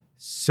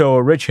So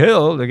Rich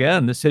Hill,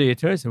 again, the city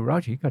attorney, said,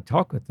 Roger, you got to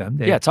talk with them.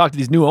 Talk to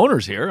these new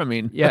owners here. I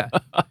mean. Yeah.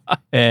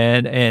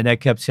 And I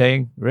kept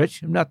saying,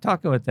 Rich, I'm not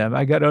talking with them.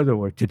 I got other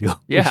work to do.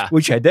 Yeah.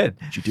 Which I did.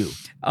 What you do.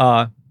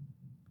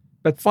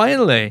 But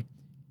finally,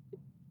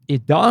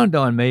 it dawned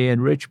on me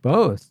and Rich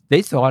both.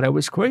 They thought I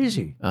was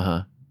crazy.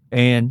 Uh-huh.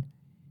 And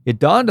it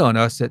dawned on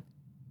us that,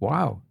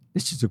 wow,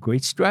 this is a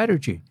great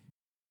strategy.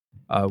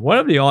 One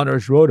of the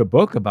owners wrote a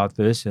book about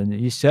this, and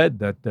he said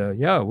that,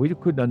 we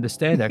couldn't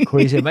understand that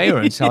crazy mayor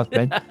in South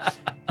Bend.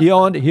 He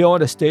owned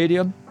a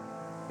stadium.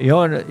 He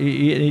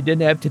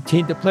didn't have the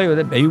team to play with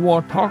it, but he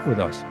won't talk with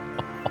us.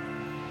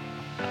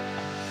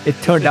 It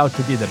turned out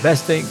to be the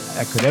best thing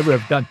I could ever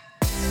have done.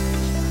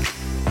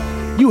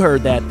 You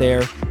heard that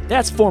there.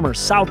 That's former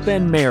South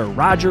Bend Mayor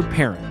Roger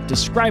Parent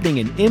describing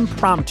an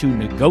impromptu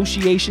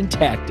negotiation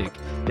tactic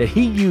that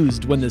he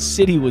used when the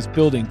city was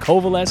building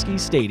Cove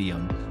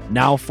Stadium,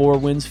 now Four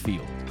Winds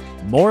Field.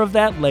 More of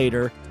that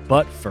later,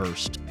 but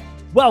first,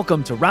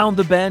 welcome to Round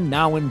the Bend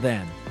Now and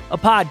Then, a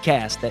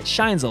podcast that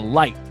shines a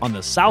light on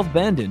the South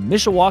Bend and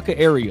Mishawaka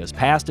areas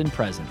past and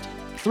present.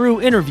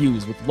 Through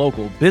interviews with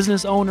local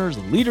business owners,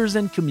 leaders,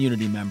 and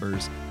community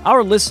members,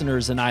 our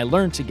listeners and I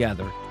learn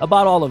together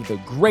about all of the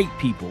great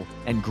people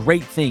and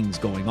great things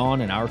going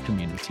on in our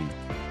community,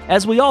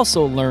 as we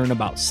also learn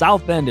about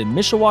South Bend and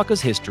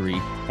Mishawaka's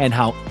history and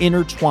how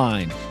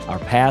intertwined our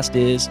past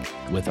is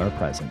with our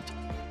present.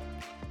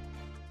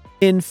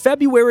 In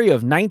February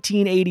of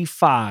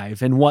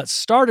 1985, in what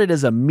started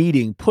as a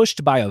meeting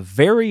pushed by a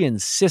very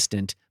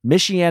insistent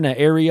Michiana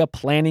Area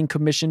Planning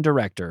Commission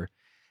director,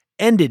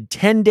 ended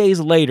 10 days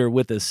later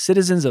with the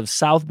citizens of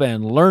South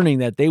Bend learning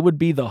that they would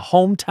be the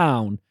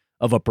hometown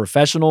of a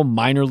professional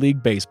minor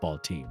league baseball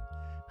team.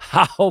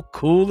 How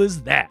cool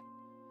is that?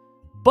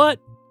 But,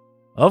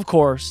 of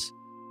course,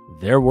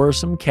 there were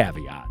some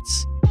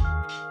caveats.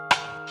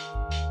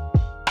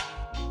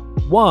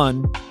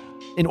 One,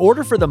 in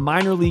order for the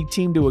minor league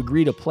team to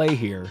agree to play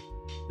here,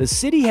 the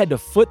city had to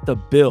foot the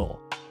bill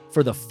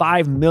for the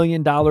 $5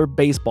 million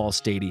baseball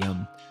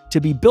stadium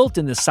to be built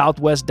in the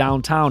southwest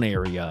downtown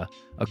area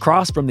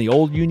across from the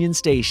old Union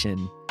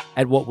Station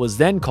at what was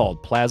then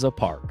called Plaza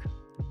Park.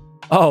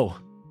 Oh,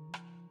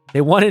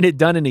 they wanted it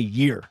done in a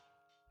year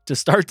to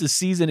start the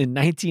season in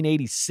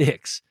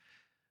 1986.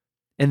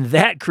 And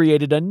that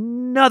created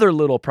another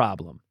little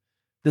problem.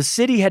 The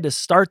city had to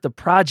start the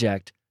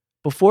project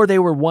before they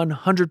were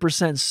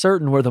 100%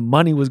 certain where the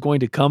money was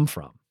going to come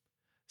from.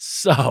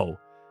 So,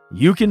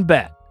 you can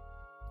bet,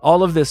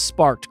 all of this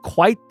sparked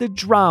quite the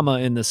drama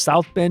in the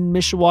South Bend,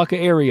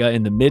 Mishawaka area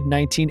in the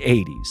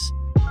mid-1980s.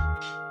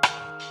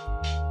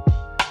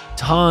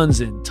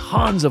 Tons and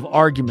tons of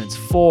arguments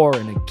for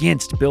and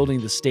against building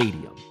the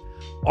stadium.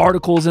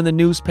 Articles in the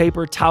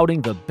newspaper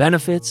touting the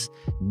benefits,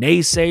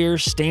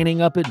 naysayers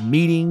standing up at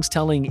meetings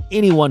telling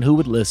anyone who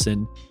would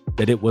listen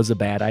that it was a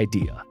bad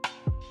idea.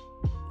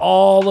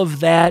 All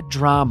of that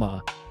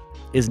drama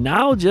is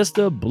now just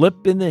a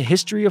blip in the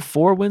history of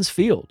Four Winds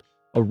Field,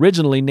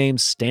 originally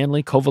named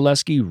Stanley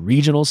Coveleski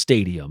Regional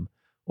Stadium,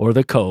 or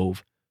the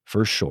Cove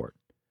for short.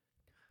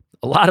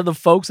 A lot of the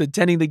folks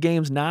attending the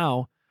games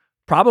now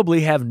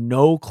probably have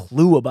no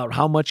clue about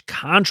how much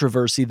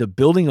controversy the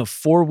building of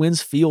Four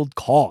Winds Field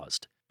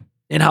caused,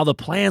 and how the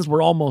plans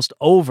were almost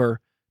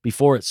over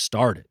before it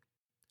started.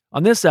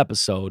 On this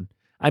episode,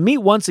 I meet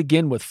once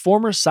again with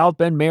former South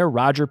Bend Mayor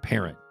Roger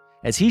Parent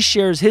as he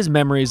shares his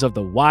memories of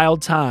the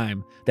wild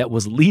time that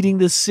was leading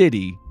the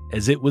city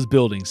as it was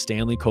building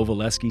Stanley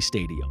Coveleski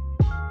Stadium.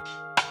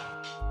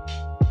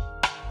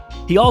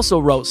 He also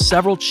wrote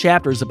several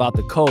chapters about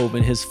the Cove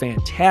in his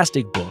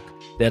fantastic book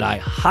that I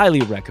highly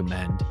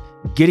recommend,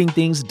 Getting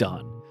Things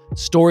Done.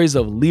 Stories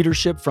of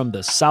leadership from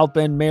the South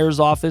Bend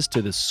Mayor's office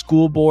to the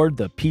school board,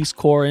 the Peace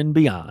Corps, and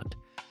beyond.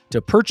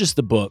 To purchase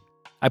the book,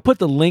 I put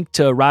the link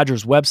to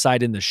Roger's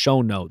website in the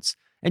show notes,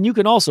 and you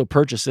can also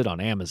purchase it on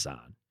Amazon.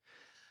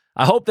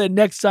 I hope that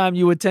next time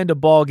you attend a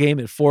ball game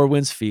at Four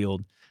Winds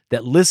Field,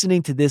 that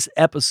listening to this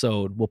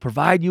episode will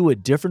provide you a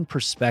different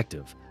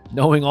perspective,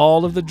 knowing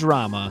all of the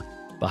drama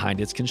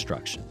behind its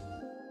construction.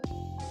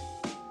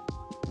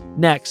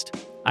 Next,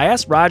 I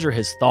asked Roger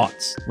his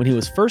thoughts when he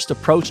was first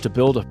approached to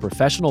build a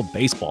professional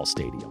baseball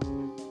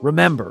stadium.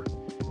 Remember,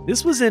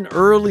 this was in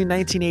early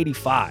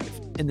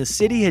 1985, and the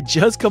city had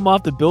just come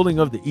off the building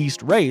of the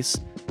East Race,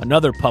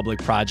 another public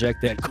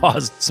project that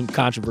caused some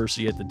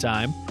controversy at the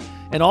time,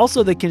 and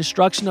also the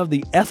construction of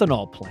the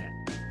ethanol plant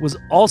was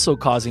also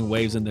causing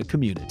waves in the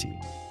community.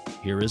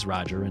 Here is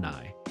Roger and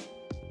I.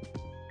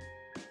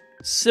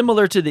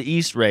 Similar to the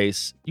East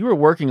Race, you were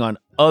working on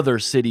other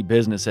city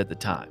business at the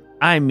time.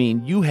 I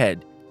mean, you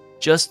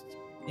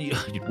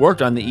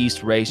worked on the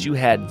East Race. You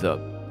had the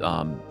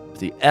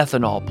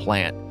ethanol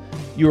plant.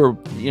 You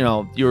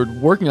were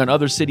working on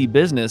other city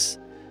business,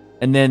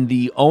 and then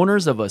the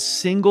owners of a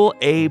single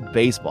A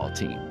baseball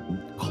team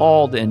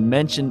called and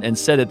mentioned and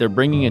said that they're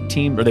bringing a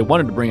team, or they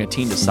wanted to bring a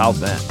team to South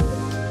Bend.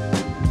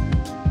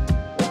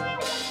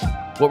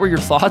 What were your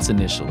thoughts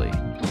initially?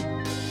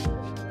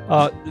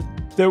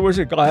 there was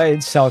a guy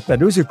in South Bend.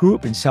 There was a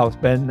group in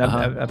South Bend.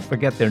 I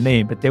forget their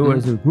name, but there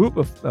was a group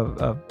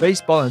of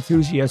baseball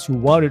enthusiasts who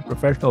wanted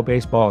professional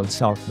baseball in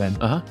South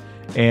Bend.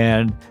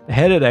 And the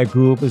head of that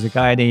group was a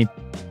guy named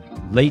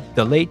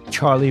the late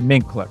Charlie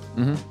Minkler.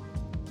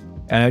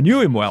 And I knew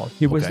him well.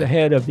 He was the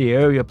head of the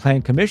area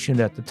plan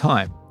commission at the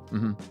time.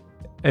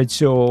 And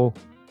so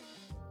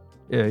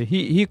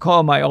he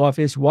called my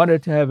office,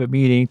 wanted to have a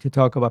meeting to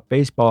talk about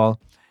baseball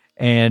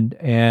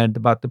and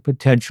about the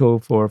potential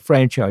for a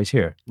franchise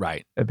here.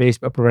 Right. A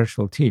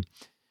professional team.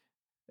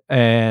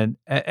 And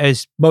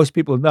as most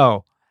people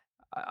know,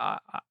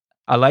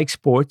 I like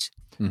sports,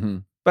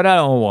 but I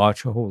don't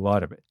watch a whole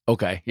lot of it.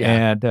 Okay.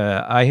 Yeah. And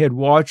I had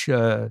watched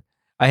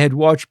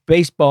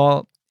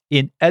baseball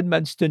in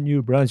Edmundston,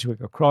 New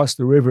Brunswick, across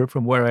the river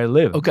from where I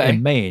live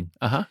in Maine.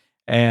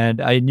 And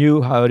I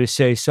knew how to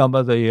say some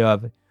of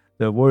the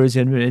words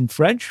in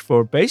French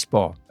for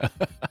baseball.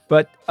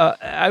 But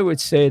I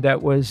would say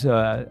that was,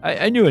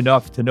 I knew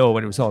enough to know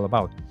what it was all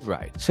about.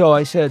 Right. So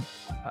I said,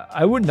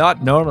 I would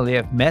not normally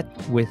have met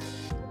with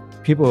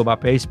people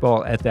about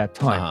baseball at that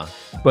time.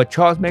 But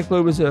Charles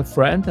Minkler was a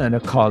friend and a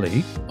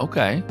colleague.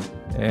 Okay.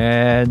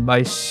 And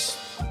my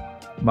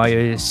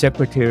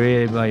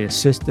secretary, my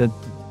assistant,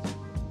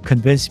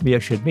 convinced me I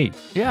should meet.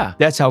 Yeah.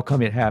 That's how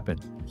come it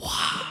happened.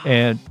 Wow.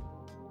 And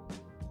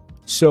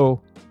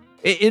so,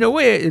 in a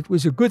way, it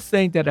was a good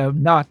thing that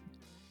I'm not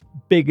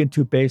big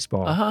into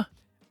baseball.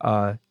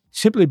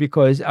 Simply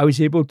because I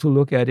was able to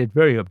look at it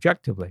very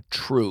objectively.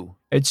 True.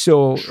 And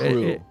so,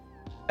 True.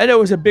 And it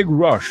was a big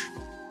rush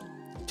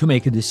to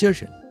make a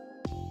decision.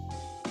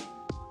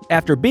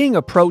 After being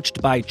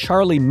approached by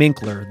Charlie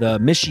Minkler, the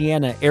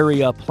Michiana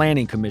Area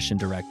Planning Commission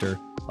director,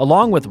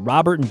 along with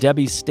Robert and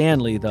Debbie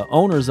Stanley, the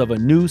owners of a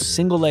new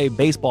single-A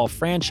baseball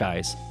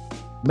franchise,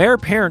 Mayor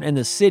Parent and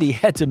the city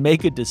had to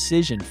make a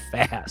decision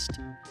fast.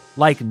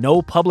 Like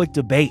no public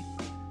debate,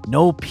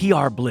 no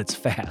PR blitz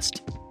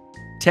fast.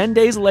 10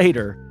 days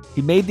later,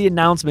 he made the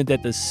announcement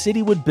that the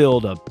city would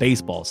build a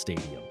baseball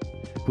stadium.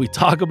 We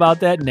talk about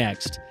that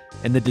next,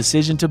 and the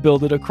decision to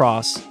build it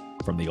across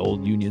from the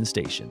old Union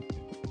Station.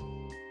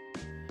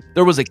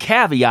 There was a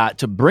caveat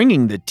to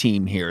bringing the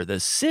team here. The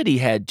city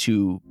had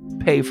to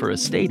pay for a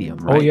stadium,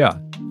 right? Oh, yeah.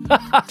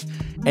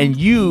 And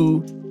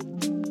you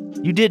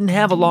didn't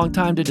have a long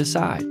time to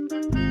decide.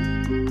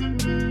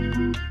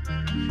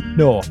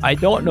 No, I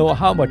don't know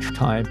how much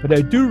time, but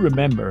I do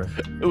remember.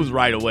 It was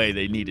right away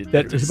they needed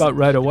that. It was about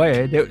right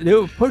away. They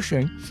were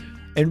pushing.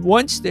 And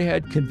once they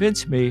had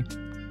convinced me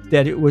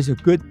that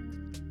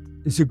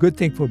it's a good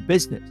thing for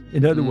business.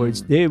 In other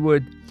words, they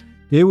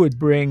would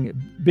bring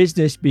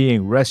business,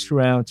 being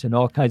restaurants and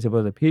all kinds of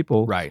other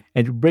people, right,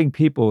 and bring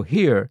people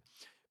here.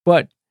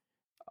 But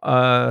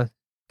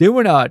they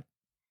were not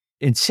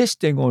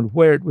insisting on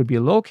where it would be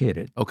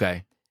located.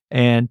 Okay.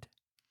 And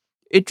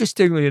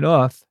interestingly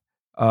enough,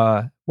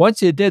 once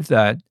they did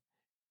that,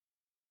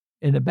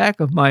 in the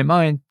back of my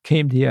mind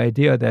came the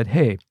idea that,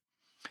 hey,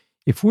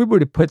 if we were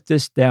to put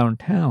this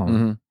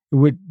downtown, it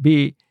would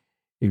be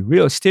a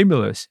real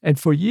stimulus. And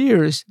for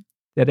years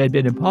that I'd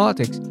been in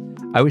politics,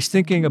 I was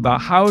thinking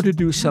about how to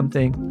do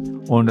something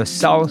on the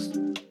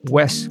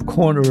southwest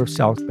corner of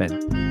South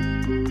Bend.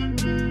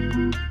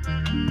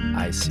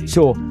 I see.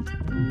 So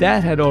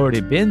that had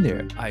already been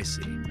there. I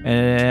see.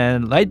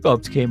 And light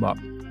bulbs came up.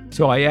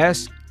 So I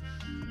asked,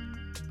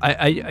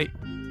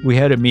 we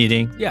had a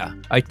meeting. Yeah.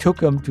 I took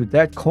them to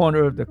that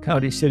corner of the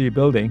county city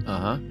building.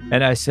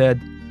 And I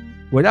said,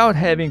 without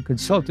having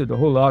consulted a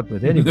whole lot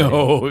with anybody.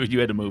 No, you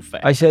had to move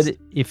fast. I said,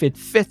 if it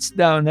fits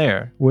down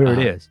there where it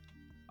is,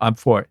 I'm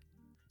for it.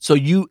 So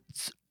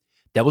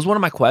that was one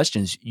of my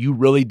questions. You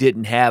really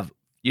didn't have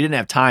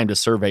time to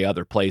survey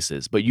other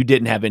places, but you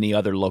didn't have any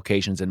other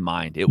locations in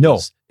mind. It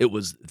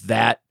was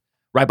that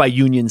right by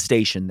Union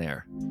Station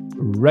there.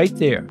 Right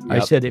there. Yep. I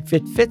said, if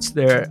it fits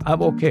there,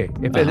 I'm okay.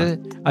 If it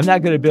isn't, I'm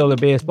not going to build a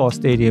baseball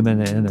stadium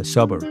in a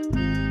suburb.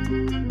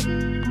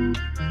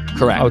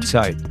 Correct.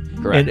 Outside.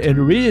 Correct. And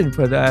the reason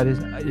for that is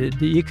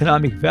the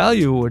economic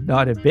value would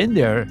not have been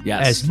there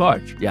as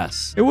much.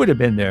 Yes. It would have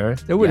been there.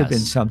 There would have been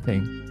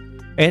something.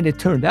 And it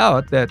turned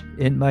out that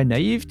in my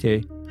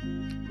naivete,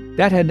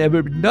 that had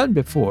never been done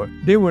before.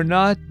 They were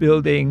not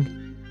building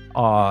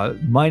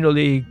minor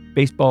league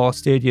baseball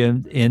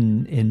stadiums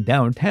in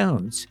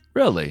downtowns.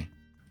 Really?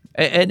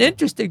 An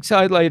interesting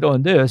sidelight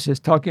on this is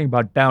talking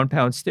about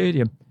downtown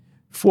stadium.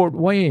 Fort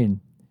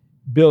Wayne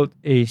built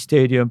a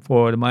stadium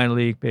for the minor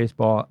league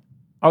baseball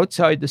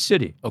outside the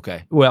city.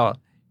 Okay. Well,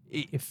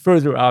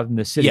 further out in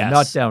the city,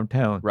 not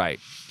downtown. Right.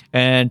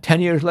 And 10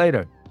 years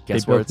later, they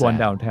built one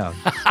downtown.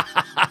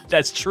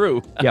 That's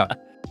true. Yeah.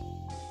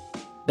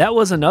 That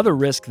was another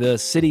risk the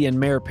city and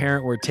Mayor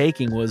Parent were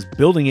taking, was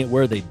building it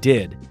where they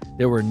did.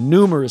 There were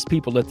numerous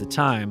people at the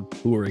time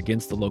who were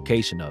against the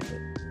location of it.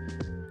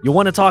 You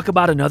want to talk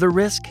about another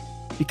risk?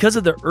 Because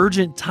of the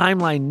urgent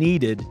timeline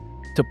needed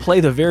to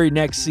play the very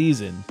next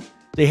season,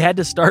 they had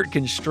to start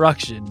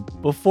construction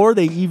before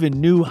they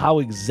even knew how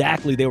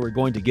exactly they were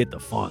going to get the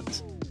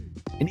funds.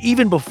 And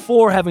even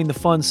before having the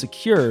funds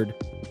secured,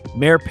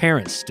 Mayor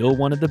Parent still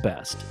wanted the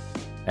best.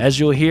 As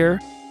you'll hear,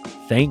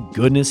 thank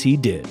goodness he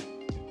did.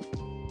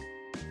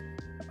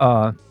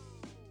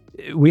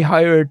 We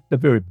hired the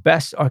very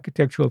best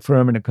architectural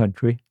firm in the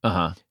country,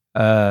 and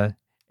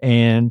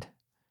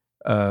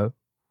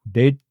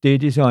they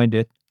designed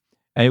it,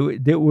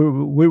 and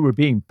we were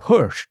being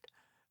pushed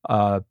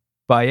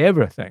by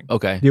everything.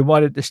 Okay. They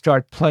wanted to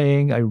start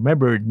playing. I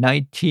remember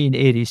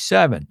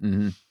 1987.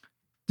 Mm-hmm.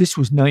 This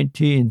was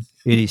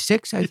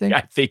 1986, I think.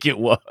 I think it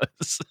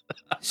was.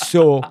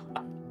 So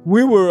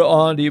we were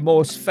on the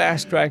most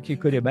fast track you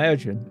could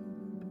imagine.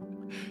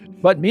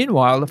 But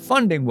meanwhile, the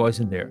funding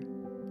wasn't there.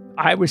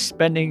 I was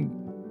spending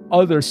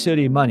other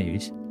city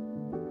monies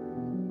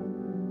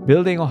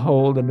building a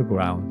hole in the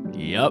ground,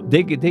 Yep.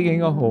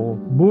 digging a hole,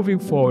 moving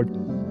forward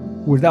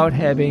without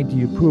having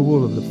the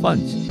approval of the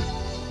funds.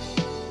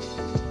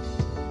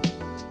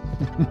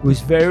 It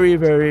was very,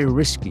 very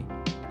risky.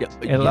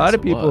 And a lot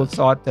of people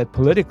thought that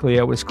politically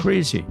I was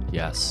crazy.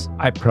 Yes.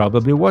 I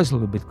probably was a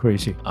little bit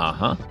crazy.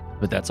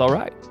 But that's all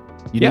right.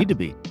 You need to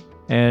be.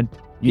 And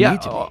You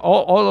need to be.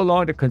 all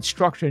along the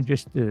construction,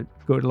 just to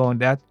go along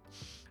that,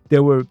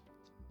 there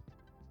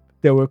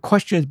were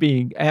questions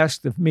being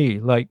asked of me,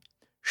 like,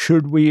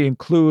 should we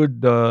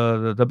include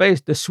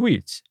the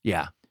suites?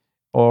 Yeah.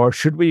 Or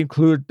should we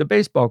include the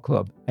baseball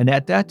club? And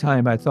at that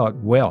time, I thought,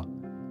 well,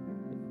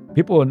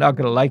 people are not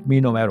going to like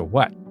me no matter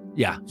what.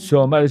 Yeah.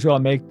 So I might as well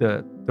make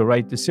the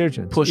right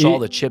decision. Push all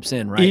the chips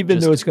in, right? Even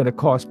though it's going to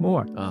cost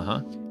more.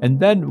 And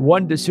then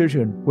one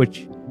decision,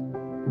 which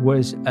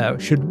was,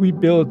 should we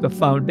build the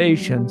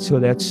foundation so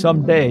that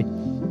someday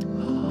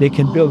they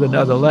can build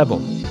another level?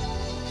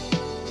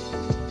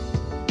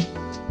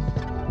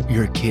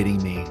 You're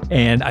kidding me.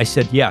 And I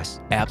said yes.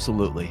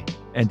 Absolutely.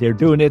 And they're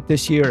doing it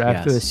this year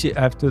after Yes.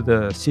 after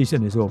the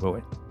season is over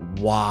with.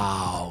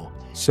 Wow.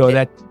 So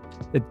that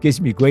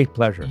gives me great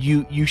pleasure.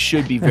 You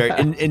should be very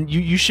and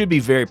you should be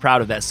very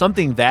proud of that.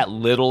 Something that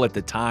little at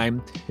the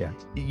time. Yeah.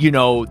 You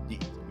know,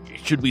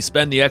 should we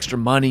spend the extra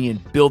money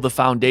and build the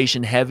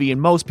foundation heavy?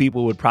 And most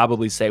people would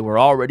probably say we're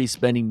already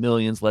spending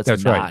millions. Let's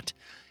That's not. right.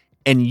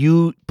 And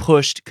you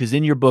pushed, because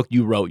in your book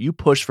you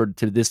pushed for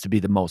this to be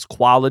the most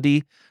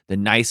quality, the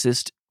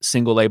nicest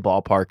single A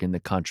ballpark in the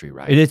country,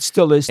 right? And it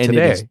still is and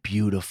today. it is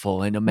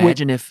beautiful. And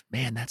imagine if,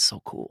 man, that's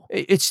so cool.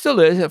 It still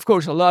is. Of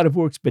course, a lot of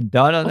work's been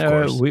done on Of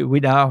there. course.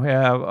 We now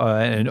have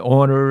an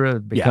owner,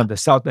 become the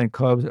South End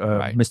Cubs,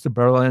 Right. Mr.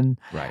 Berlin.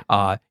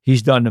 Right.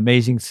 He's done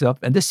amazing stuff.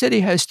 And the city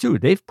has too.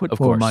 They've put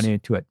Of more course. money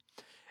into it.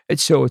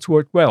 So it's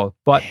worked well.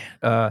 But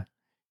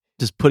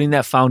Just putting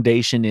that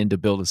foundation in to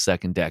build a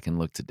second deck and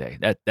look today.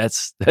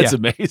 That's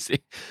amazing.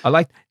 I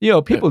like,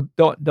 people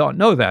don't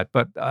know that,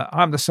 but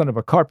I'm the son of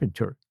a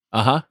carpenter.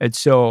 And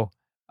so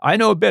I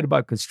know a bit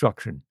about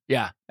construction.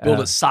 Yeah. Build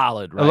it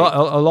solid, right?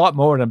 A lot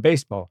more than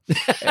baseball.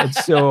 And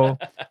so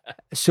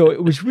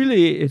it was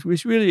really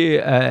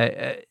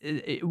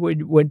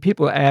when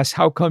people ask,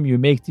 how come you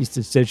make these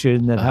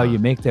decisions and how you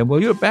make them?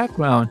 Well, your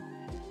background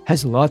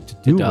has a lot to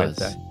do with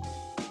that.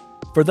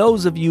 For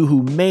those of you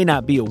who may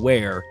not be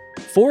aware,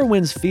 Four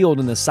Winds Field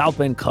and the South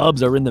Bend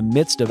Cubs are in the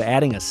midst of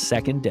adding a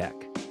second deck.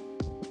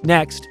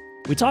 Next,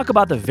 we talk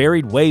about the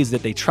varied ways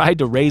that they tried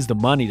to raise the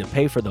money to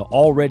pay for the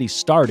already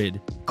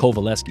started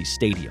Coveleski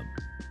Stadium.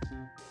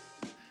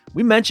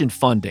 We mentioned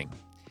funding.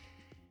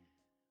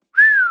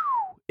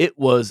 It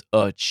was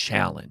a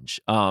challenge.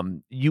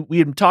 We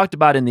had talked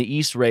about in the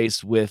East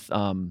race with,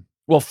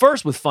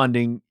 first with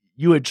funding,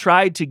 you had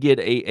tried to get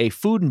a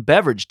food and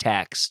beverage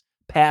tax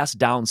passed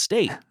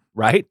downstate,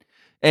 right?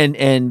 And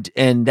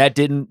that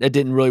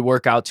didn't really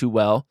work out too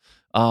well.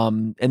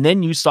 And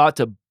then you sought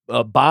to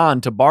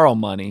bond to borrow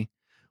money.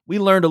 We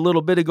learned a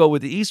little bit ago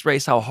with the East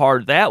race how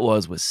hard that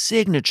was with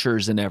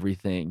signatures and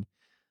everything.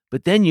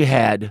 But then you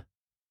had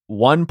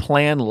one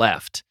plan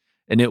left,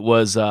 and it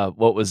was a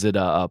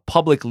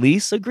public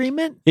lease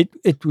agreement?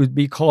 It would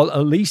be called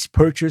a lease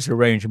purchase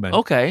arrangement.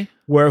 Okay.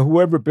 Where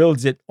whoever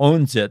builds it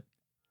owns it,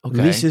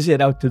 Okay. leases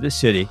it out to the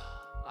city.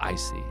 I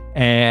see.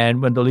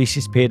 And when the lease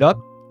is paid up,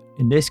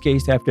 in this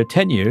case, after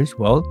 10 years,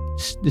 well,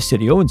 the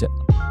city owns it.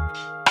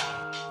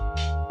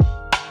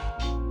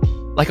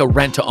 Like a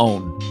rent to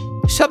own.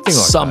 Something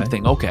like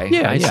Something. Okay.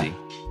 Yeah, I yeah. see.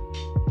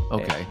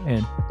 Okay.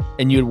 that.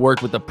 And you had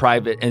worked with the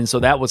private, and so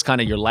that was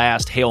kind of your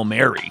last Hail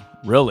Mary,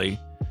 really.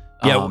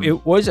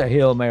 It was a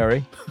Hail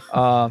Mary.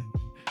 Well,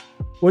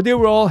 they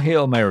were all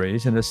Hail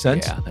Marys in a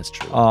sense. Yeah, that's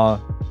true.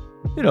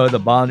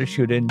 The bond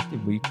issue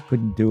we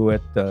couldn't do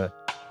it.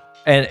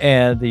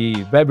 And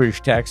the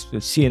beverage tax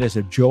was seen as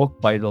a joke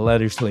by the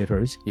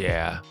legislators.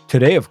 Yeah.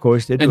 Today, of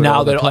course, they do And it now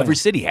all the that time. every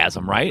city has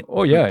them, right?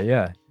 Oh,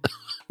 yeah.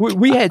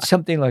 we had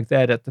something like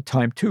that at the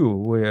time, too,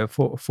 where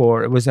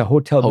for it was a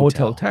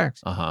hotel-motel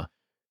tax.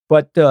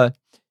 But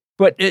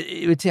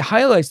it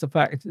highlights the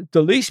fact that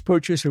the lease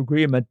purchase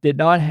agreement did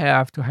not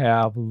have to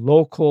have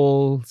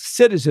local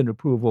citizen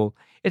approval.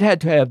 It had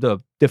to have the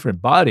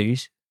different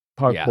bodies,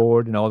 park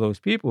board and all those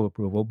people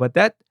approval. But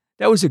that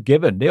was a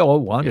given. They all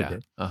wanted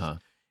it.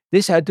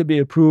 This had to be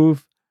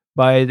approved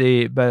by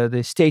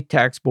the state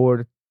tax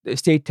board, the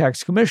state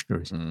tax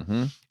commissioners.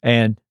 Mm-hmm.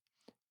 And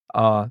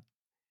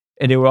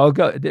and they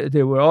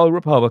were all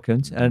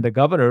Republicans, and the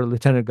governor,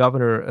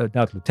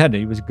 not lieutenant,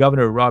 he was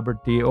Governor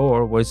Robert D.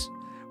 Orr, was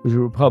a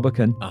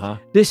Republican.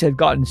 This had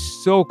gotten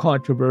so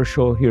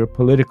controversial here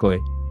politically.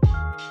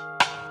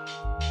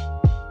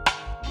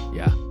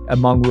 Yeah.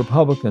 Among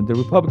Republicans, the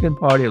Republican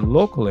Party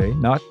locally,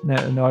 not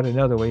in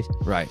other ways,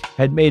 right,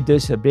 had made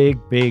this a big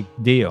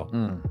deal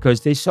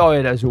because they saw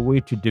it as a way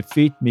to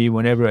defeat me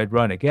whenever I'd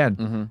run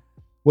again.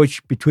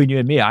 Which, between you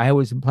and me, I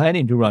wasn't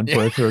planning to run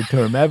for a third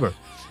term ever.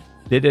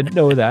 They didn't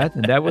know that,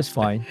 and that was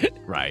fine.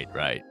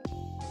 Right.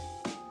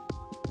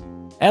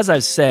 As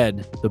I've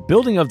said, the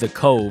building of the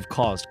Cove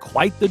caused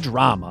quite the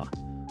drama.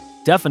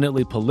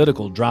 Definitely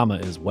political drama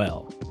as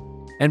well.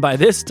 And by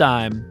this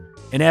time,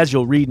 and as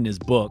you'll read in his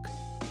book,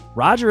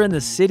 Roger and the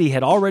city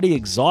had already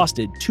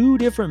exhausted 2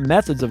 different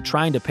methods of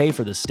trying to pay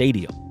for the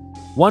stadium.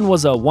 One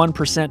was a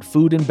 1%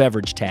 food and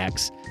beverage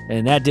tax,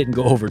 and that didn't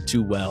go over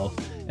too well.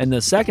 And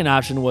the second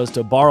option was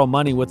to borrow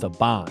money with a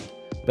bond.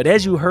 But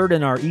as you heard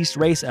in our East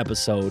Race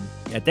episode,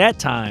 at that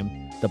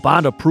time, the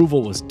bond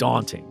approval was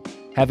daunting,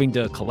 having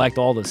to collect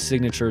all the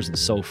signatures and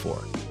so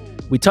forth.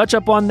 We touch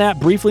up on that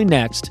briefly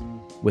next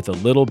with a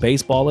little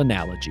baseball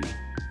analogy.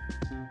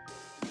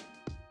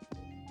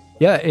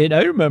 Yeah, and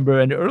I remember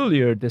an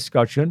earlier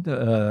discussion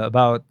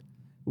about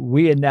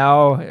we and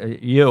now,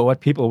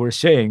 what people were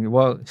saying.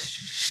 Well,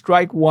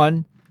 strike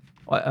one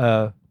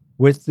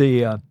with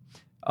the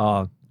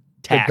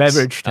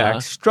beverage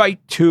tax.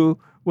 Strike two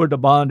where the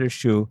bond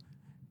issue.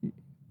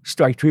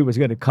 Strike three was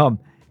going to come.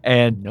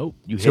 And nope,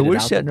 you hit it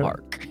out the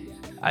park.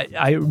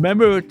 I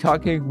remember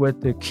talking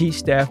with the key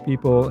staff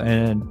people,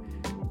 and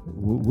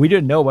we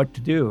didn't know what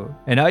to do.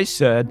 And I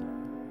said,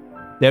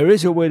 there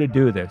is a way to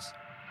do this.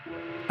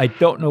 I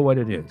don't know what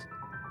it is.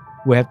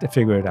 We have to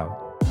figure it out.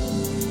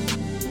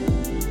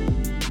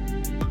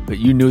 But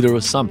you knew there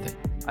was something.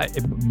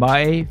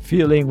 My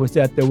feeling was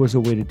that there was a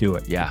way to do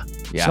it. Yeah.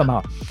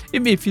 Somehow. I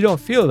mean, if you don't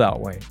feel that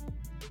way,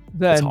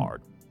 then it's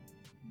hard.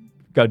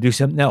 Got to do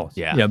something else.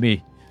 Yeah.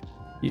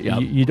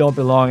 You don't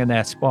belong in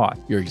that spot.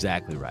 You're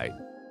exactly right.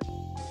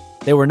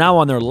 They were now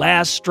on their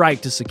last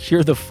strike to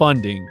secure the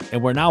funding,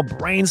 and were now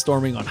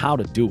brainstorming on how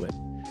to do it.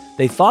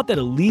 They thought that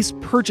a lease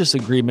purchase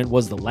agreement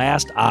was the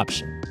last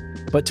option.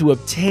 But to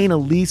obtain a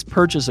lease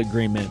purchase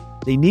agreement,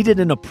 they needed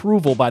an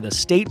approval by the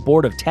State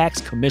Board of Tax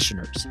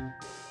Commissioners,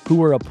 who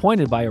were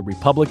appointed by a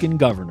Republican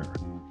governor.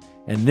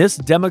 And this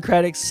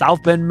Democratic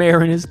South Bend mayor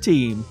and his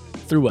team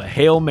threw a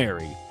Hail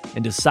Mary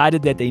and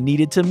decided that they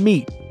needed to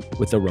meet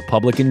with a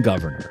Republican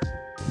governor.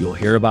 You'll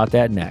hear about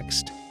that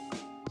next.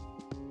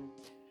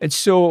 And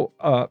so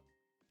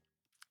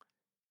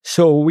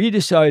we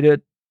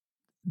decided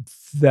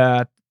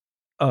that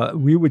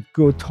we would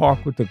go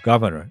talk with the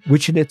governor,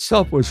 which in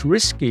itself was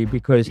risky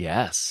because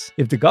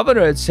if the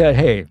governor had said,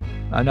 hey,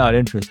 I'm not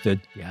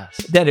interested,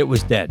 then it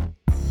was dead.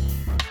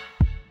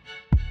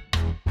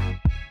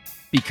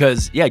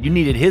 Because, you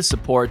needed his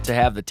support to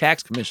have the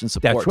tax commission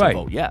support. That's right.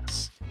 To vote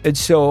yes. And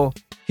so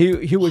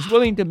he was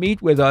willing to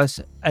meet with us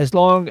as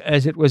long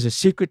as it was a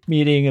secret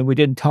meeting and we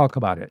didn't talk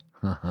about it,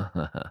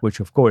 which,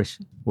 of course,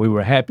 we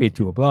were happy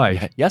to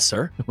oblige. Yes,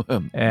 sir.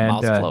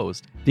 Mouth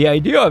closed. The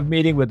idea of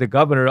meeting with the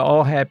governor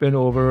all happened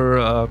over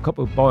a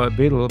couple of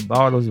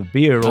bottles of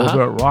beer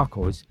over at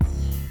Rocco's,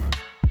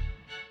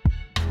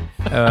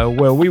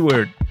 where we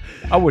were,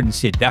 I wouldn't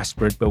say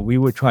desperate, but we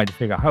were trying to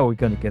figure out how we're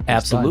going to get this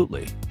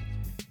Absolutely. done.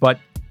 But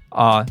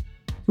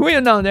we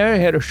went down there,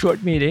 had a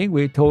short meeting.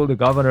 We told the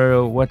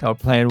governor what our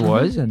plan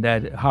was and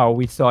that how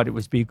we thought it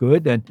would be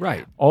good. And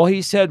all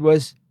he said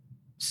was,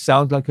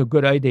 sounds like a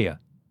good idea.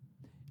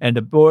 And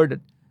the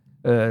board,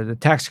 the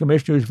tax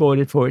commissioners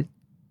voted for it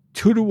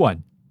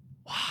 2-1.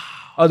 Wow.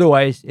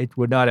 Otherwise, it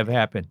would not have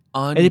happened.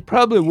 And it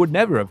probably would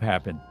never have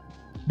happened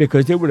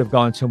because they would have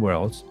gone somewhere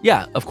else.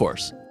 Yeah, of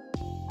course.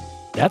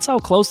 That's how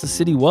close the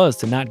city was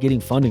to not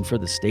getting funding for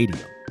the stadium.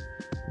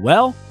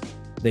 Well,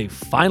 they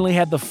finally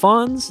had the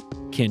funds,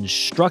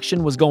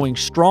 construction was going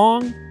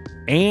strong,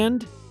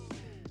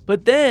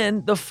 but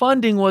then the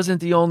funding wasn't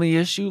the only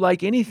issue.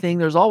 Like anything,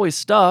 there's always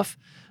stuff.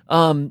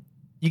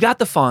 You got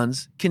the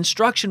funds,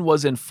 construction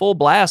was in full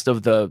blast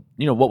of the,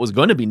 what was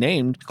going to be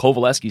named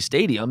Coveleski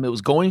Stadium. It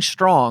was going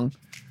strong,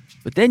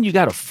 but then you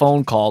got a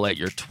phone call at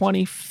your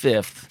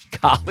 25th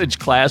college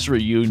class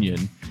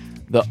reunion.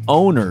 The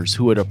owners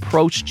who had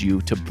approached you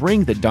to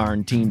bring the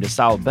darn team to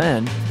South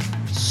Bend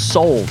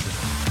sold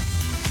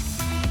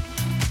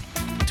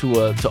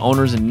to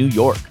owners in New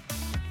York.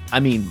 I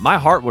mean, my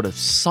heart would have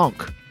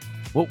sunk.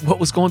 What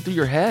was going through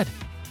your head?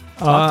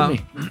 Talk to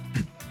me.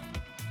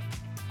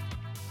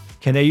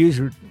 Can I use?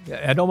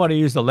 I don't want to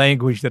use the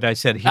language that I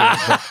said here,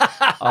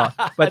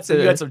 but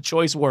you got some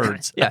choice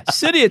words.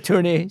 City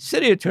attorney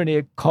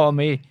called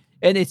me,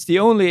 and it's the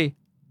only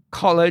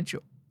college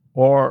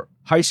or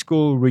high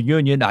school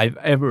reunion I've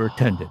ever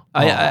attended.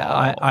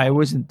 I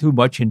wasn't too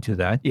much into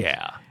that.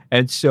 Yeah,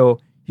 and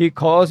so he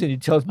calls and he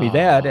tells me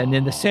that, and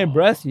in the same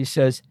breath he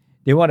says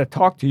they want to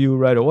talk to you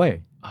right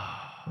away.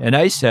 And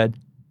I said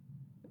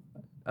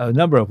a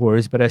number of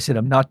words, but I said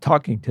I'm not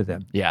talking to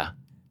them. Yeah.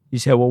 He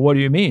said, well, what do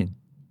you mean?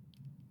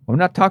 I'm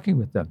not talking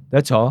with them.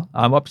 That's all.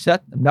 I'm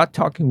upset. I'm not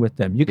talking with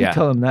them. You can Yeah.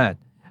 tell them that.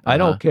 I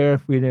don't care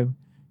if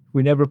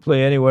we never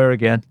play anywhere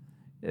again,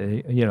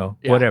 Yeah.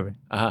 whatever.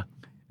 Uh-huh.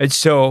 And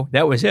so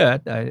that was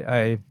it.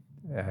 I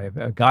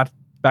got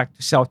back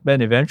to South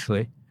Bend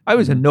eventually. I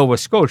was in Nova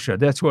Scotia.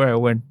 That's where I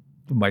went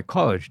to my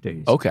college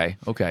days. Okay.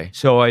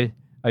 So I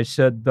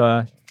said,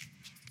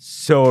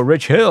 so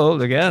Rich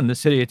Hill, again, the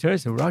city attorney,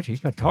 said, Roger, you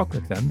got to talk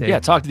with them.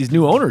 Talk to these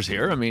new owners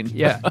here. I mean,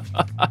 Yeah.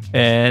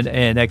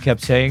 and I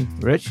kept saying,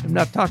 Rich, I'm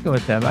not talking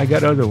with them. I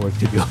got other work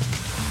to do.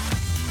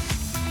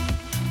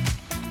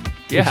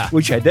 Yeah.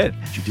 Which I did.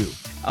 you do.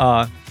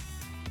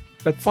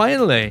 But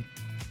finally,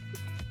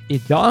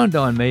 it dawned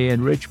on me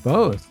and Rich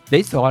both.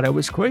 They thought I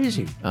was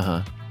crazy.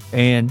 Uh-huh.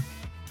 And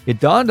it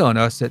dawned on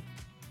us that,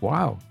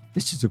 wow,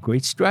 this is a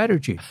great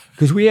strategy.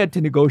 Because we had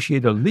to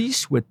negotiate a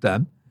lease with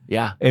them.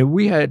 Yeah. And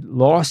we'd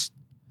lost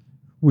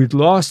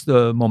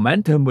the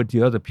momentum with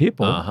the other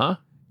people. Uh-huh.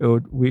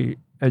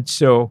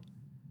 So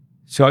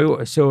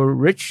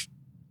Rich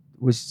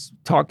was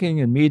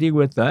talking and meeting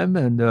with them,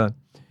 and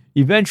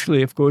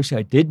eventually, of course,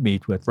 I did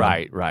meet with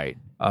them. Right.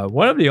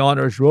 One of the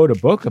owners wrote a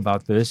book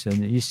about this,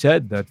 and he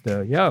said that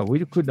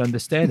we couldn't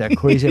understand that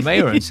crazy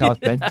mayor in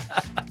South Bend.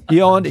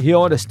 He owned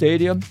a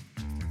stadium.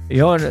 He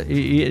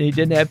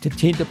didn't have the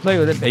team to play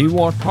with it. He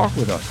won't talk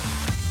with us.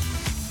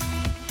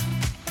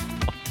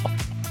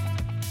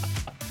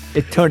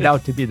 It turned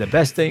out to be the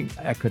best thing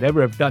I could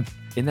ever have done.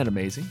 Isn't that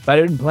amazing? But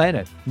I didn't plan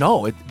it.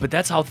 No, but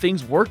that's how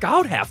things work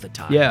out half the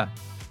time. Yeah.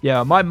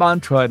 My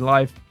mantra in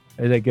life,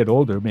 as I get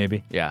older,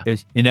 maybe,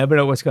 is you never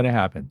know what's going to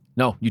happen.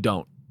 No, you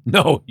don't.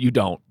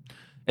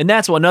 And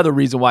that's another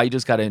reason why you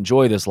just got to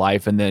enjoy this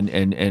life, and then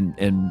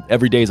and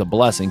every day is a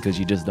blessing because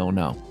you just don't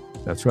know.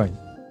 That's right.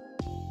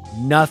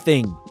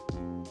 Nothing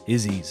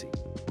is easy.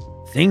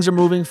 Things are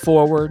moving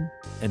forward,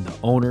 and the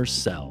owners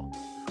sell.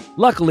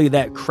 Luckily,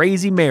 that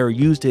crazy mayor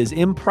used his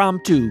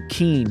impromptu,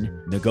 keen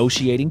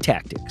negotiating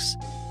tactics.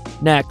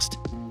 Next,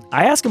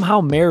 I ask him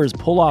how mayors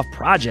pull off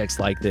projects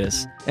like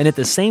this and at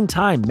the same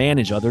time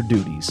manage other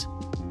duties.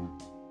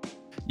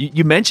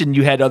 You mentioned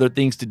you had other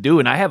things to do,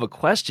 and I have a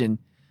question.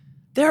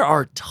 There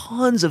are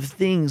tons of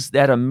things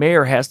that a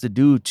mayor has to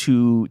do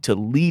to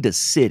lead a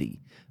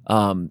city,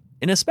 and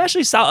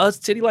especially a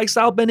city like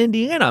South Bend,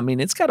 Indiana. I mean,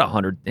 it's got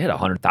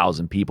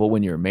 100,000 people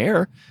when you're a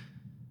mayor.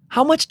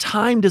 How much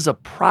time does a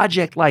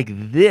project like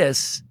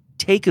this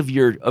take of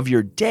your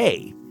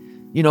day?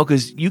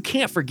 Because you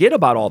can't forget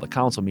about all the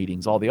council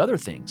meetings, all the other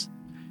things.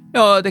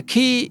 No, the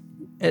key,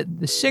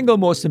 the single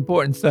most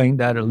important thing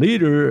that a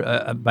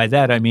leader, by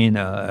that I mean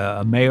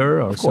a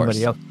mayor or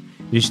somebody else,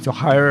 is to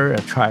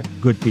attract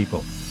good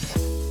people.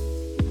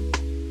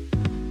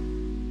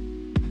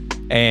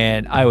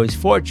 And I was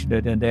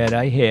fortunate in that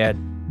I had,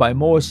 by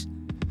most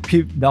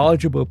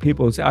knowledgeable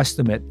people's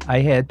estimate, I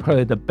had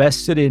probably the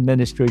best city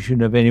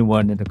administration of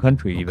anyone in the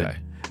country, even.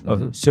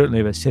 Certainly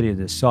of a city of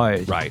this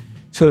size. Right.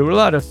 So there were a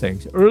lot of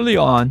things. Early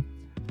on,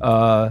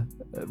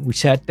 we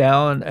sat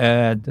down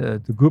and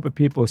the group of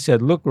people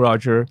said, look,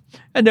 Roger,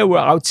 and there were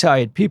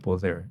outside people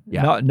there,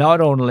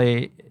 not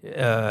only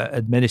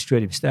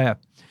administrative staff.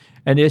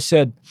 And they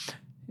said,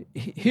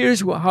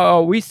 here's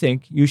how we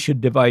think you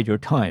should divide your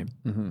time.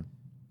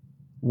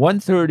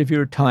 1/3 of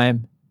your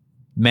time,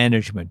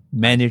 manage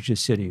the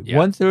city.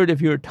 1/3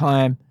 of your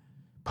time,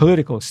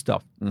 political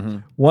stuff.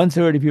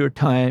 1/3 of your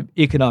time,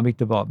 economic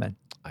development.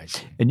 I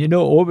see. And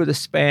over the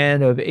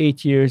span of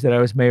 8 years that I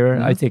was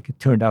mayor, I think it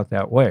turned out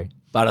that way.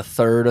 About a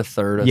third.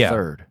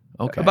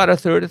 Okay. About a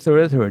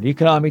third.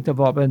 Economic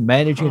development,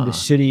 managing the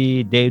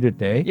city day to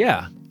day.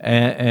 Yeah.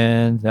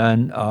 And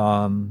then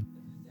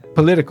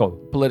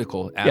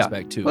political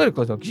aspect too.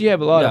 Political stuff, because you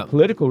have a lot of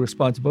political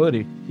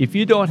responsibility. If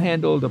you don't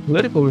handle the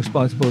political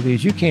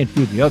responsibilities, you can't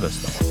do the other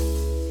stuff.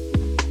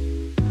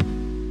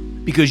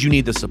 Because you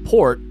need the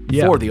support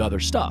for the other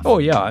stuff. Oh,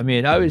 yeah. I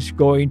mean, I was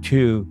going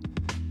to,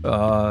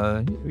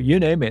 you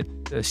name it,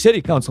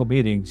 city council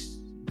meetings,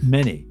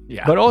 many.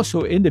 Yeah. But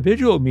also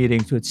individual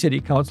meetings with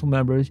city council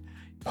members,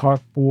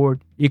 park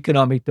board,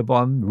 economic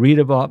development,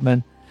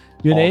 redevelopment.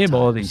 You name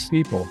all these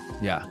people.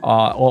 Yeah.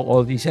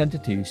 All these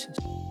entities.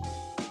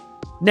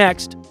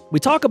 Next, we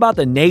talk about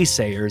the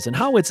naysayers and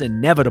how it's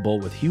inevitable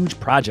with huge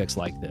projects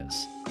like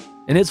this.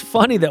 And it's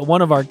funny that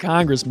one of our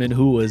congressmen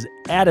who was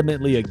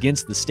adamantly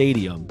against the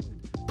stadium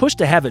pushed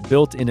to have it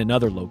built in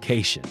another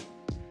location.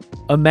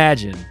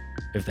 Imagine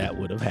if that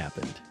would have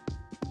happened.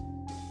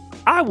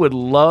 I would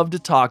love to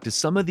talk to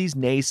some of these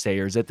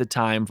naysayers at the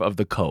time of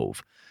the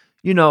Cove.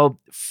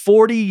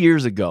 40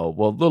 years ago,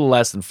 well, a little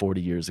less than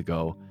 40 years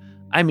ago,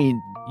 I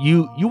mean,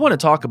 you want to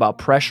talk about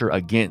pressure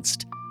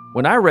against.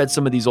 When I read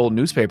some of these old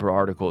newspaper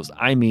articles,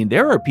 I mean,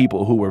 there are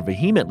people who were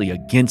vehemently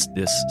against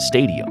this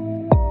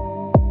stadium.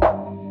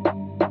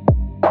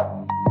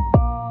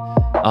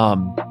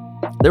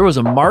 There was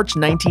a March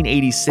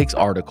 1986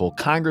 article,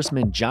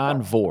 Congressman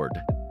John Vord.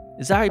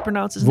 Is that how you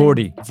pronounce his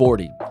name?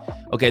 Vordy.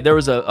 Okay, there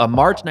was a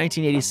March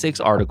 1986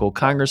 article,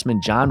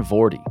 Congressman John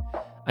Vordy.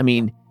 I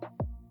mean,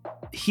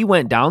 he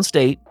went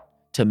downstate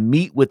to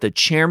meet with the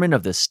chairman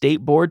of the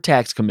State Board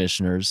Tax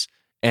Commissioners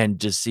And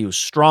just he was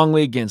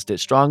strongly against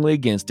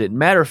it.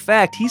 Matter of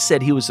fact, he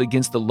said he was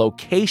against the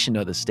location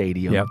of the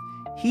stadium. Yep.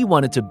 He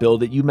wanted to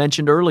build it. You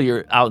mentioned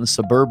earlier out in the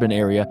suburban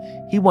area,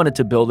 he wanted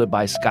to build it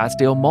by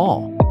Scottsdale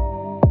Mall.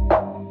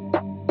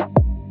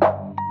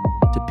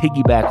 To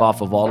piggyback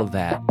off of all of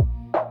that,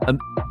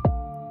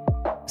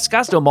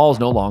 Scottsdale Mall is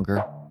no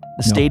longer.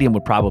 The stadium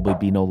would probably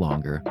be no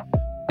longer.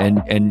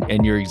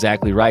 And you're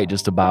exactly right.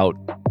 Just about,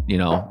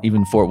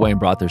 even Fort Wayne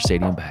brought their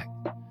stadium back.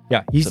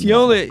 Yeah, he's the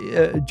only,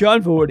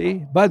 John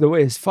Vorty, by the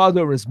way, his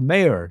father was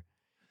mayor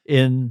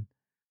in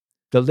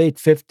the late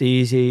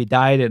 50s. He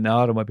died in an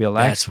automobile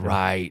accident. That's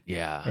right,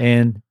 yeah.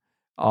 And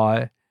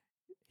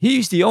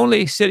he's the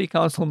only city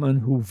councilman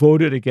who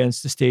voted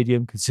against the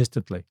stadium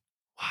consistently.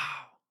 Wow.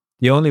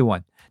 The only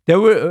one. There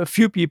were a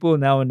few people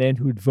now and then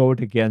who'd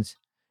vote against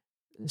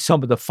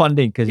some of the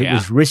funding because it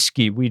was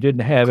risky. We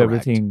didn't have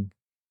everything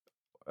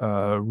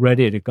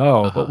ready to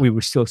go, but we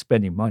were still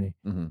spending money.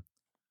 Mm-hmm.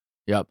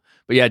 Yep.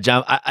 But yeah,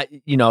 John,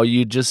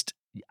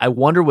 I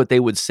wonder what they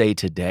would say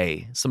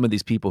today, some of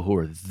these people who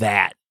are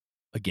that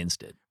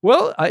against it.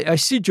 Well, I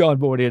see John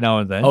Vorty now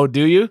and then. Oh,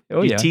 do you?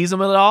 Oh, you tease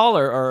him at all?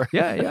 Or?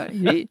 Yeah.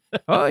 He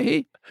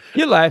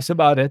laughs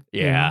about it.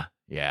 Yeah.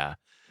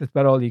 That's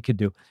about all you can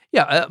do.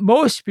 Yeah,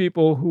 most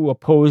people who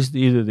opposed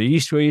either the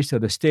East Race or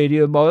the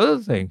stadium or other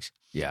things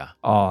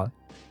have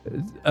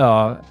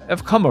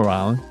come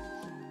around.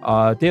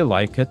 They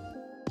like it.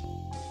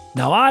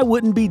 Now, I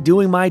wouldn't be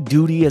doing my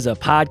duty as a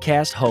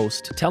podcast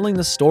host telling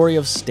the story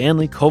of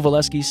Stanley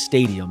Kovaleski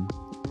Stadium,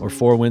 or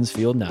Four Winds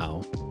Field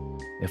now,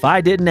 if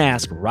I didn't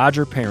ask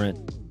Roger Parent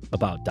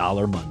about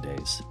Dollar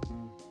Mondays.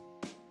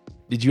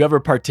 Did you ever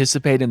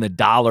participate in the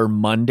Dollar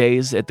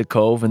Mondays at the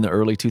Cove in the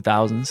early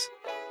 2000s?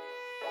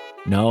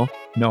 No?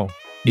 No.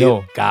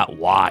 It got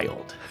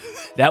wild.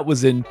 That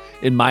was in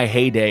my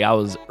heyday. I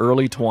was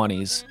early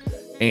 20s,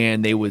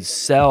 and they would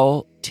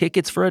sell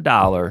tickets for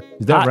 $1.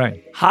 Is that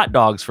right? Hot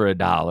dogs for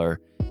 $1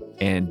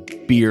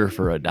 and beer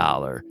for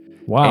 $1.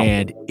 Wow.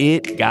 And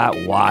it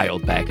got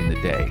wild back in the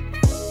day.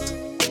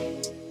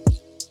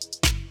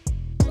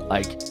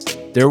 Like,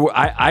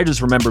 I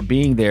just remember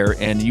being there,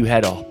 and you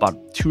had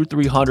about 200 or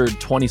 300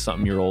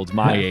 20-something-year-olds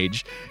my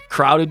age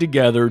crowded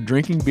together,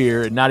 drinking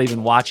beer and not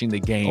even watching the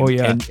game. Oh,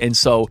 yeah. And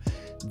so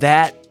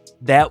that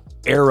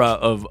era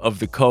of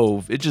the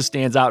Cove, it just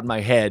stands out in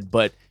my head,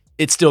 but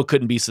it still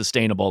couldn't be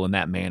sustainable in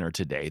that manner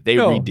today. They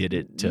redid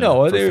it they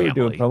were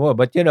doing promo.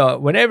 But,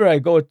 whenever I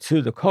go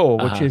to the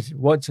Cove, which is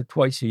once or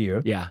twice a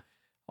year,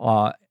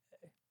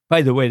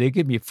 by the way, they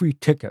give me free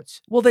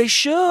tickets. Well, they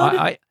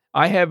should.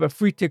 I have a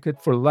free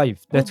ticket for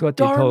life. That's what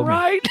they told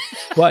me.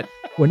 But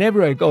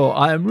whenever I go,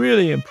 I'm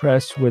really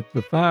impressed with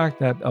the fact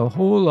that a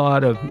whole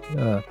lot of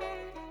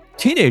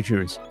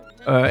teenagers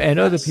and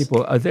other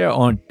people are there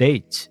on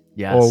dates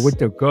or with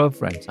their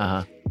girlfriends.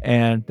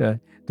 And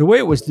the way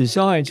it was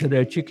designed so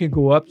that you can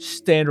go up,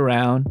 stand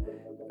around,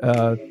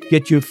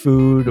 get your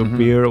food or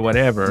beer or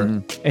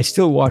whatever, and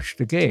still watch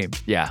the game.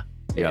 Yeah.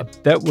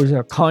 That was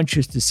a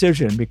conscious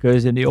decision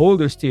because in the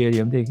older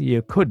stadium,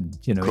 you couldn't,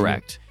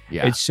 Correct.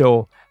 Yeah. And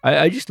so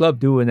I just love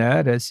doing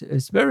that.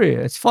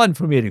 It's fun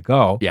for me to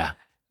go. Yeah.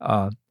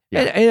 And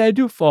I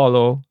do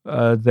follow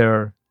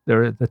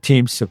the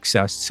team's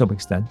success to some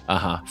extent.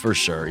 For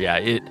sure.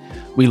 Yeah.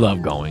 We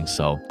love going.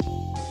 So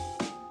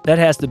that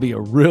has to be a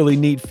really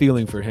neat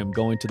feeling for him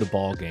going to the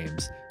ball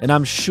games. And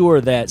I'm sure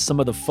that some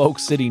of the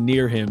folks sitting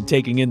near him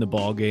taking in the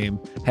ball game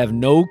have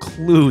no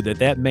clue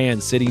that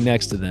man sitting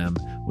next to them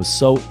was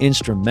so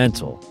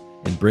instrumental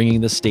in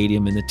bringing the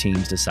stadium and the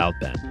teams to South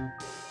Bend.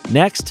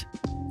 Next,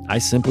 I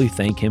simply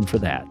thank him for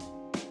that.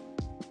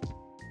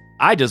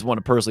 I just want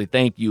to personally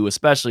thank you,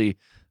 especially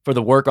for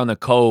the work on the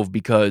Cove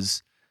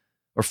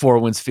or Four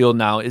Winds Field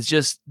now. It's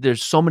just,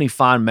 there's so many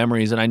fond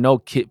memories, and I know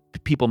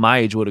people my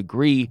age would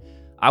agree.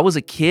 I was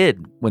a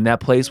kid when that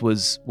place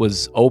was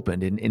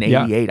opened in 88.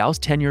 Yeah. I was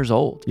 10 years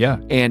old. Yeah.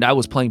 And I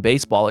was playing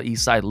baseball at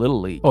Eastside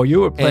Little League. Oh,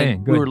 you were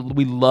playing. Good.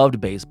 We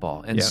loved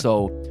baseball. And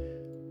so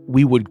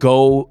we would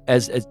go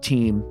as a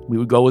team. We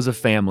would go as a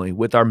family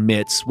with our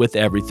mitts, with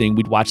everything.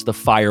 We'd watch the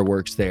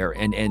fireworks there.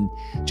 And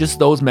just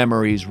those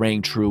memories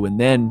rang true. And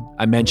then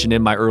I mentioned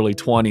in my early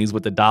 20s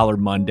with the Dollar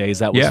Mondays,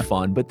 that was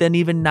fun. But then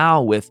even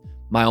now with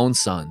my own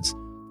sons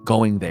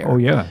going there. Oh,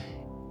 yeah.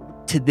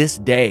 To this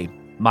day,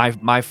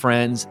 my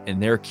friends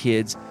and their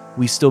kids,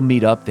 we still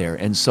meet up there.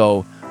 And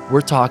so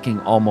we're talking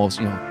almost,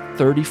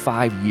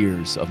 35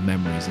 years of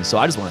memories. And so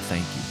I just want to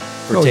thank you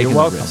for taking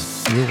the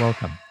risk. You're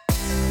welcome.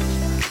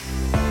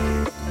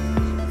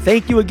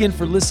 Thank you again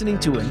for listening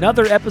to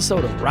another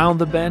episode of Round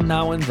the Bend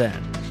Now and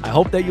Then. I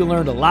hope that you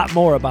learned a lot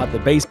more about the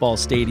baseball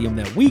stadium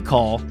that we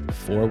call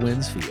Four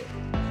Winds Field,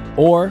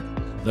 or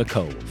the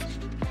Cove.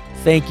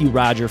 Thank you,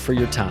 Roger, for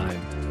your time.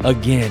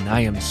 Again,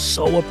 I am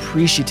so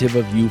appreciative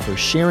of you for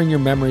sharing your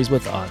memories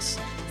with us.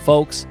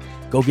 Folks,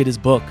 go get his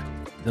book.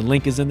 The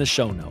link is in the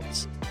show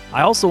notes.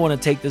 I also want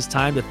to take this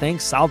time to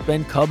thank South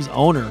Bend Cubs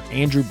owner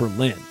Andrew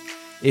Berlin.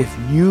 If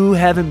you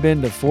haven't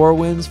been to Four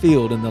Winds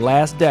Field in the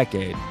last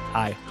decade,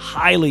 I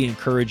highly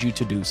encourage you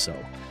to do so.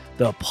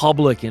 The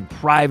public and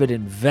private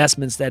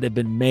investments that have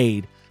been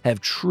made have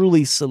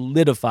truly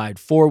solidified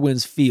Four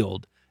Winds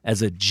Field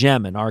as a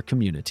gem in our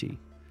community.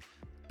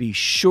 Be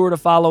sure to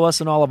follow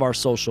us on all of our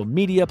social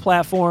media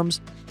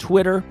platforms,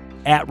 Twitter,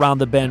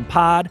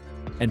 @RoundTheBendPod,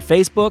 and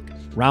Facebook,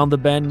 Round the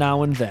Bend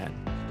Now and Then.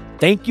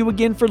 Thank you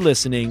again for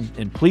listening,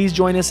 and please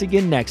join us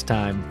again next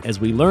time as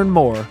we learn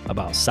more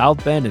about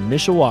South Bend and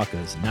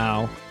Mishawaka's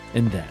Now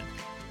and Then.